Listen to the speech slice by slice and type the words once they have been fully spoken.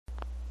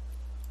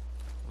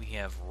We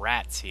have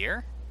rats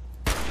here.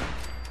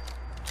 Oh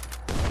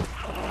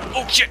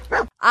shit!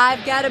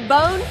 I've got a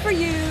bone for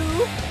you.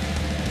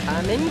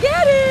 Come and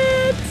get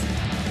it.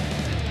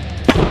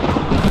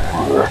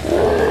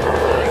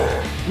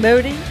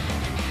 Moody?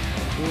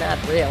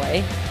 Not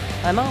really.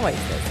 I'm always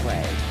this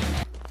way.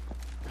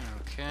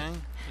 Okay,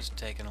 just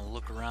taking a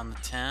look around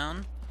the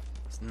town.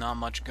 There's not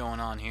much going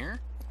on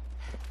here.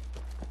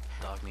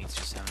 Dog meat's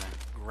just having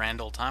a grand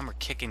old time. We're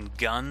kicking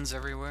guns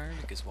everywhere,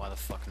 because why the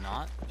fuck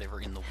not? They were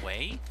in the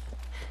way.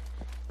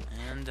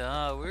 And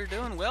we're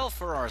doing well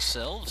for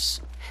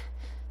ourselves.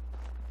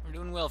 We're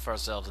doing well for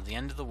ourselves at the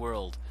end of the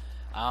world.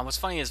 What's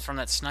funny is from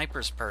that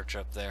sniper's perch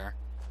up there,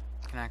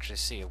 you can actually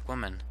see a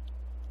woman.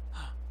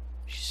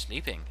 She's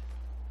sleeping.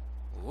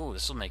 Ooh,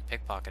 this will make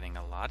pickpocketing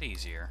a lot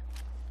easier.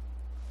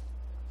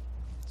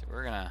 So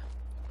we're gonna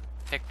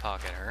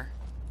pickpocket her.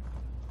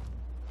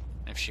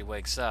 If she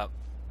wakes up,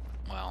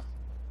 well,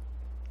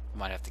 we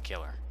might have to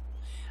kill her.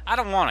 I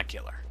don't want to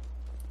kill her.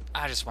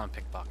 I just want to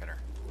pickpocket her.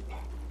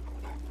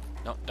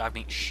 No, dog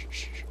meat. Shh,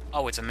 shh, shh.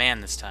 Oh, it's a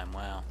man this time.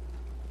 Wow.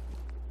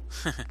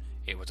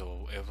 it was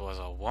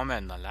a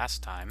woman the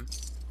last time.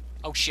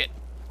 Oh shit.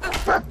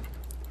 Oh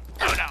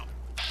no.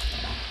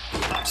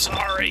 I'm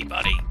sorry,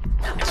 buddy.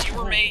 It's you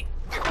or me.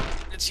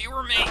 It's you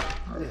or me.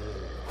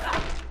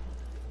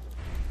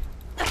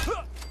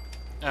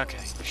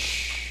 Okay.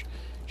 Shh.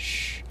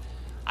 Shh.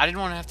 I didn't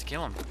want to have to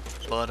kill him,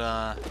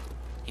 but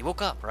he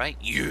woke up, right?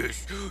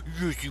 Yes.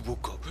 Yes, he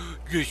woke up.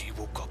 Yes, he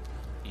woke up.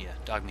 Yeah,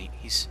 dog meat.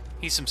 He's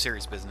some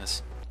serious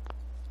business.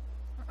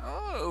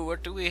 Oh,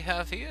 what do we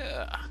have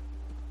here?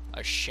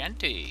 A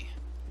shanty.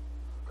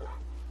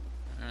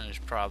 There's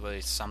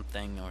probably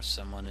something or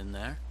someone in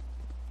there.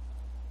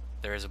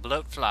 There is a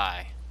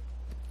bloatfly.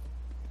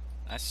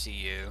 I see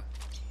you.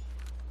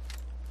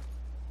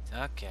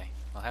 Okay,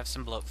 we'll have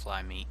some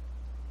bloatfly meat.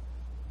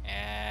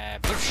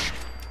 Boosh.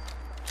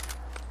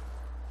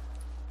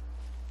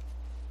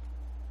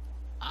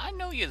 I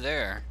know you're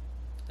there.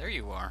 There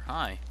you are.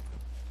 Hi.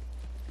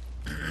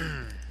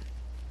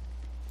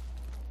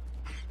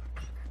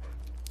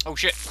 Oh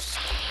shit!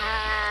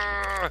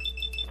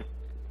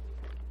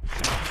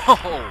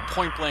 Oh,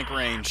 point blank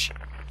range.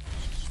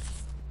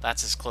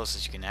 That's as close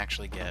as you can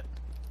actually get.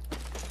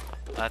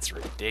 That's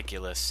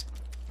ridiculous.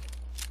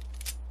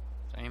 Is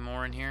there any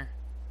more in here?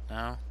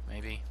 No?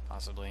 Maybe?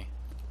 Possibly.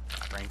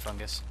 Brain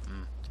fungus?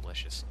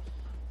 Delicious.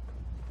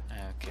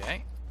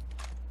 Okay.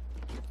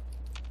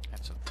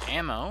 Have some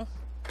ammo.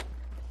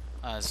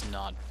 That's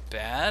not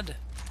bad.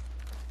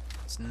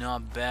 It's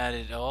not bad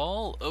at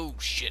all. Oh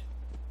shit.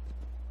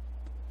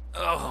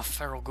 Oh,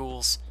 feral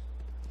ghouls.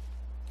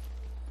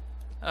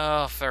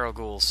 Oh, feral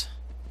ghouls.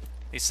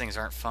 These things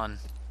aren't fun.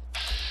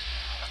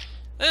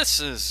 This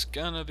is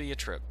gonna be a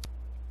trip.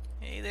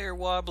 Hey there,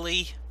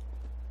 Wobbly.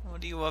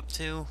 What are you up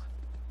to?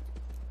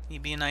 You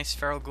be a nice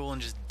feral ghoul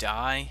and just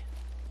die?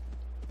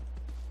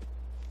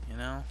 You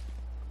know?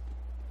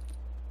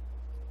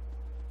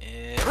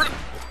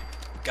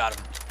 Got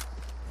him.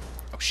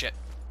 Oh shit.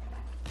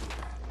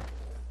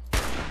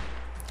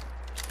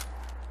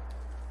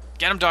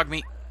 Get him, dog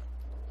meat.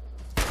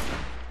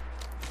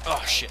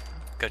 Oh shit.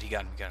 Good, he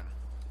got him,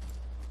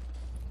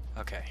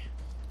 Okay.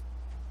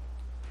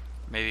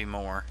 Maybe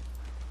more.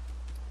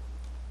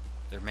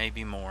 There may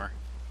be more.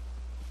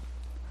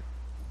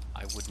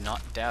 I would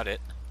not doubt it.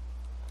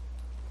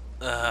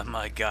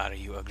 My god, are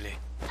you ugly.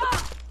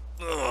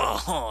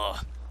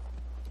 Oh,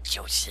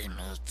 juicy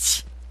meat.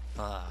 It's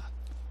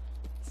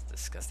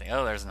disgusting.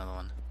 Oh, there's another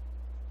one.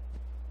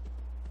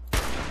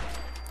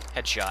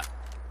 Headshot.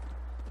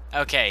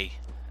 Okay.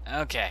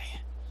 Okay.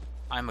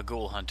 I'm a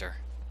ghoul hunter.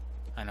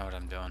 I know what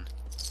I'm doing.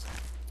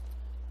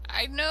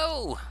 I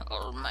know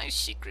all my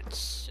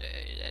secrets.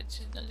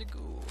 That's another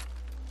ghoul.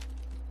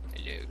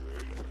 Hello.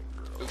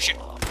 Oh shit.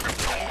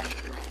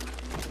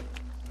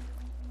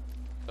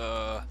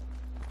 Oh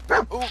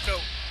no.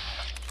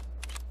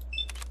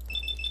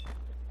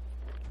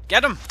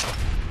 Get him!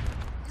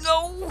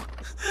 No!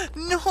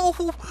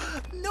 No!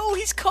 No,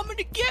 he's coming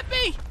to get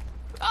me!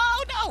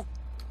 Oh no!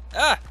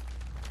 Ah!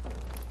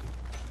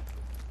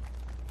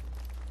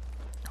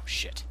 Oh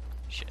shit.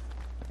 Shit.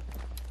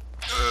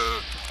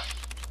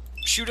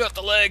 Shoot out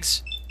the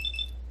legs!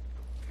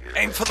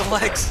 Aim for the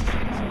legs!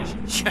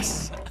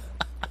 Yes!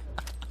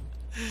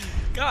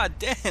 God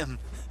damn!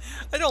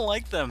 I don't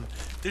like them.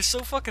 They're so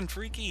fucking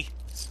freaky.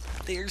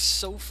 They are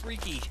so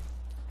freaky.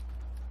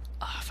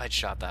 If I'd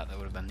shot that, that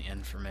would have been the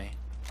end for me.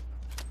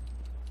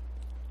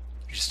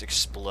 Just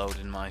explode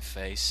in my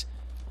face.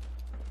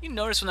 You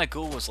notice when that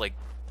ghoul was like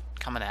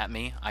coming at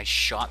me, I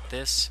shot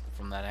this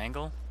from that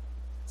angle?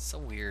 It's so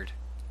weird.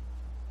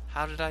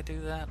 How did I do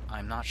that?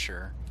 I'm not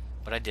sure.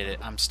 But I did it.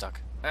 I'm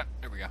stuck. Ah,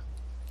 there we go.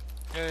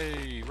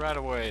 Hey, right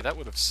away. That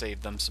would have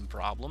saved them some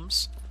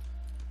problems.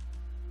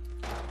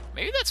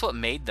 Maybe that's what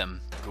made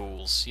them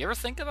ghouls. You ever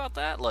think about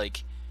that?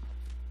 Like,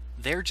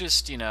 they're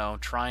just, you know,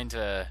 trying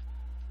to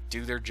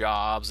do their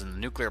jobs and the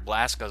nuclear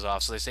blast goes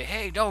off, so they say,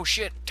 hey, no,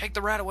 shit, take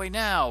the rat away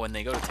now, and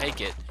they go to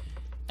take it,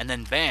 and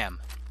then bam,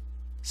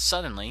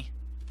 suddenly,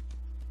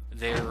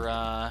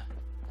 they're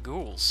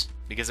ghouls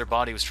because their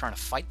body was trying to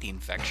fight the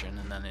infection,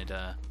 and then it,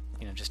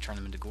 you know, just turned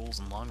them into ghouls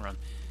in the long run.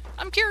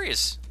 I'm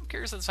curious. I'm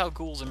curious if that's how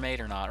ghouls are made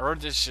or not, or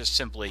it's just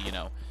simply, you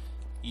know,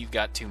 you've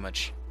got too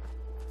much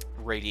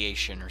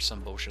radiation or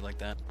some bullshit like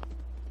that.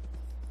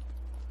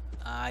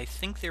 I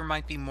think there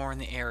might be more in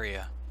the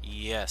area.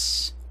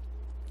 Yes.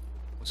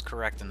 Was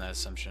correct in that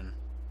assumption.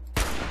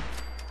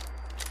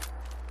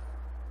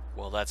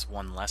 Well, that's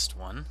one less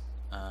one.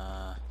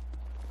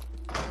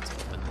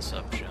 Let's open this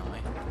up, shall we?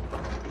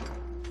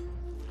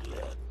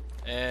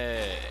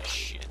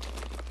 Shit.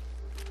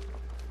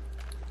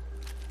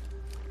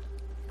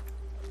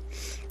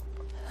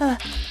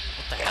 What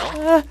the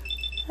hell?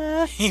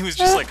 He was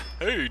just like,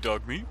 hey,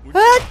 dog meat.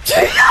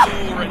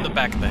 Oh, right in the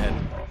back of the head.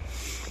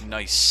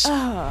 Nice.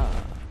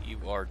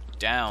 You are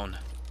down.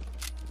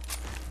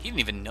 He didn't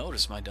even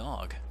notice my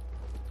dog.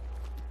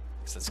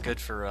 Guess that's good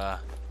for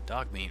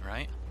dog meat,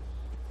 right?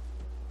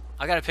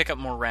 I gotta pick up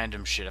more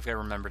random shit. I've gotta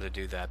remember to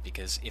do that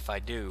because if I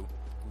do,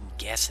 ooh,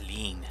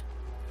 gasoline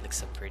looks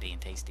so pretty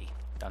and tasty.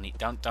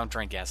 Don't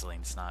drink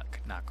gasoline. It's not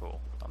cool.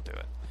 Don't do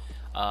it.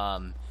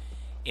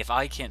 If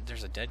I can't,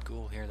 there's a dead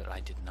ghoul here that I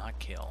did not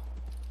kill,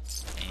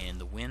 and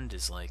the wind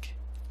is like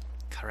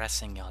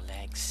caressing your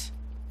legs.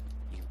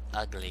 You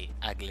ugly,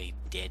 ugly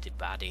dead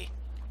body.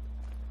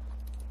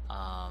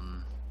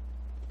 Someone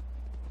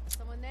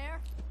there?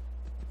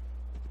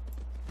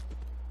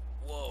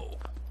 Whoa.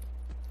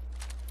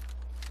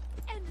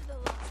 End of the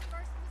last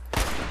person.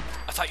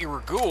 I thought you were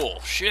a ghoul.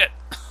 Shit.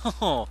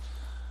 Oh.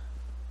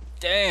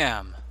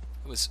 Damn.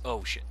 It was.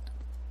 Oh shit.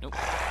 Nope.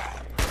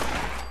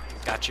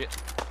 Gotcha.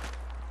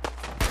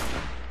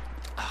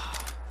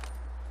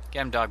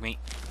 Get him, dog meat.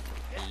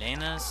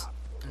 Elena's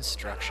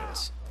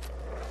instructions.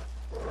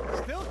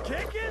 Still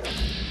kicking?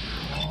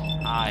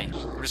 Aye.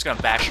 We're just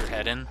gonna bash your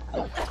head in.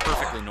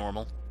 Perfectly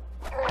normal.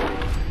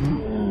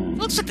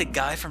 Looks like the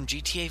guy from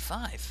GTA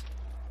 5.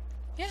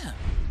 Yeah.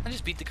 I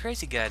just beat the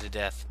crazy guy to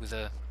death with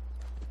a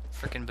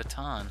frickin'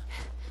 baton.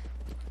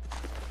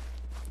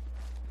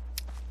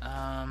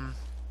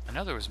 I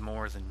know there was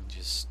more than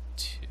just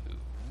 2.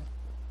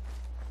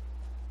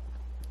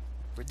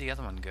 Where'd the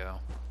other one go?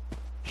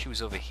 She was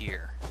over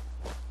here.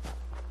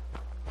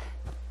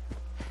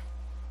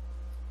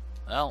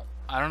 Well,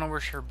 I don't know where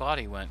her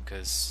body went,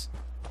 because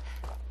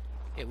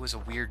it was a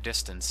weird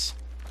distance.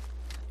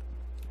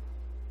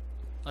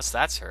 Unless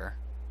that's her.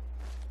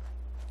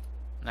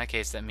 In that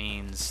case, that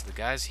means the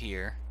guy's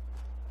here.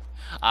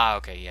 Ah,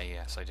 okay,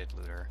 yeah, so I did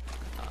loot her.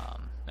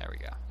 There we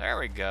go. There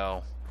we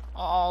go.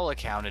 All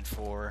accounted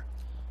for.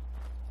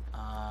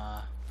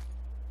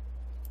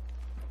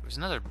 There's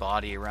another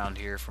body around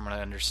here, from what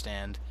I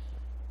understand.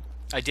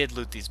 I did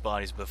loot these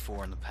bodies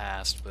before in the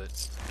past,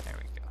 but there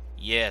we go.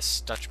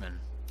 Yes, Dutchman.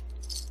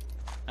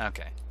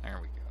 Okay, there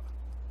we go.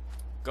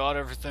 Got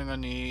everything I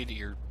need.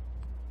 Your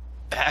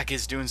back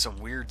is doing some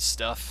weird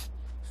stuff.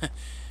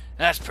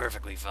 That's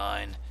perfectly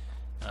fine.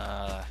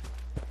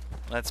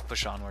 Let's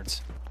push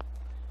onwards.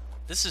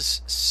 This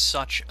is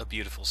such a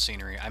beautiful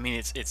scenery. I mean,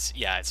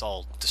 it's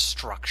all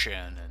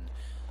destruction and,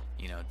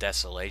 you know,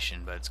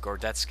 desolation, but it's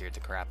that scared the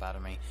crap out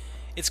of me.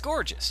 It's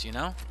gorgeous, you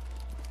know?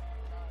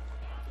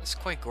 It's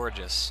quite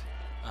gorgeous.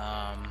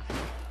 Oh,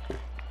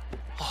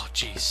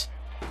 jeez.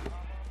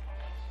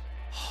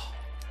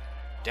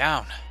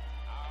 Down.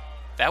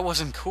 That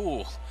wasn't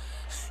cool.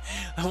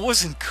 That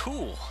wasn't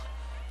cool.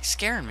 He's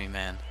scaring me,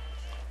 man.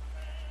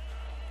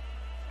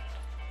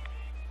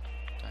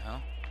 What the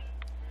hell?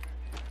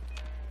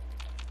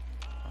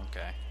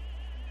 Okay.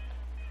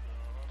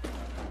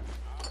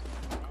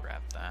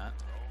 Grab that.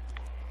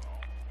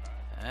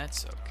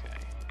 That's okay.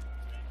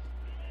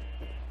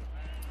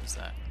 What's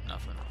that?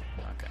 Nothing.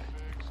 Okay.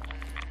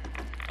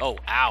 Oh,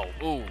 ow.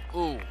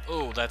 Ooh,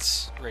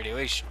 that's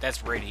radiation.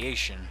 That's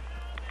radiation.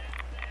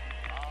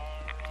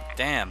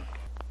 Damn.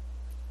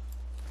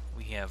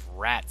 We have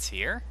rats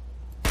here.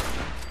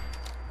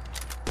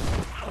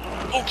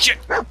 Oh, shit!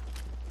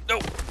 No!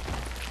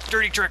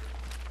 Dirty trick!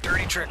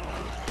 Dirty trick!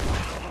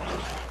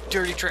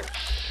 Dirty trick!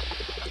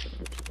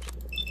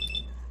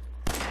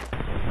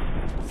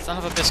 Son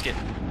of a biscuit.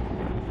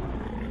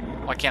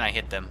 Why can't I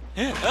hit them?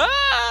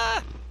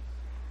 Ah!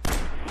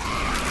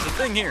 There's a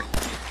thing here.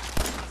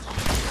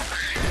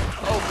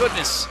 Oh,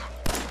 goodness.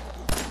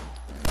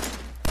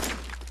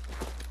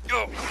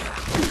 Oh,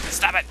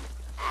 stop it.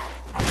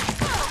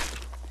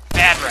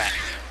 Bad rat.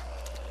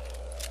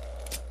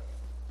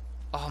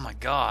 Oh, my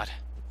God.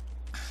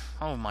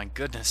 Oh, my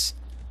goodness.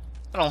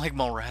 I don't like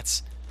mole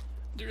rats.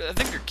 I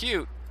think they're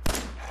cute.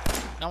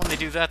 Not when they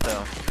do that,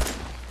 though.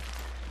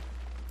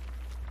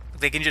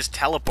 They can just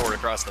teleport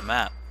across the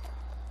map.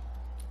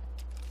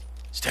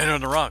 Stand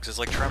on the rocks. It's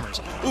like Tremors.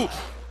 Ooh.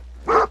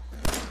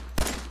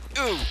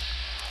 Ooh.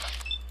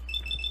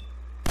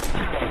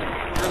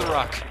 You're the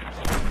rock.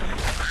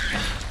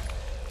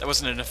 That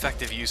wasn't an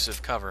effective use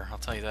of cover, I'll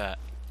tell you that.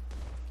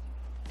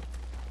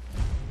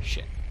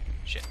 Shit.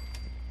 Shit.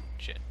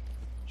 Shit.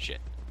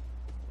 Shit.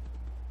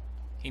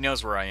 He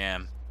knows where I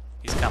am.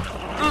 He's coming.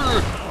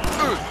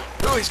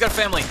 Oh, he's got a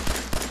family.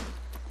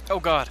 Oh,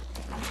 God.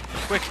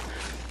 Quick.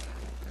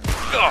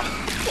 Ugh.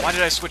 Why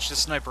did I switch to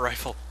sniper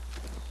rifle?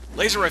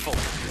 Laser rifle!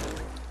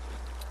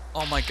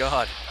 Oh my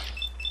god.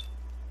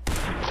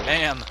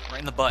 Bam! Right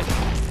in the butt.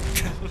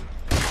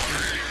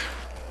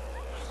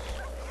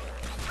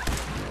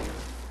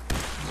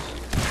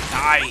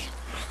 Die!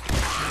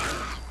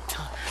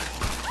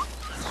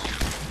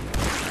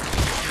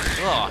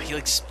 Oh, he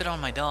like spit on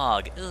my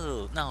dog.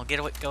 Ew, no, get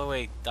away, go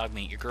away, dog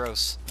meat, you're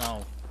gross.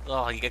 No.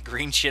 Oh, you got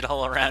green shit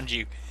all around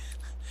you.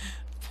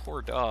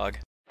 Poor dog.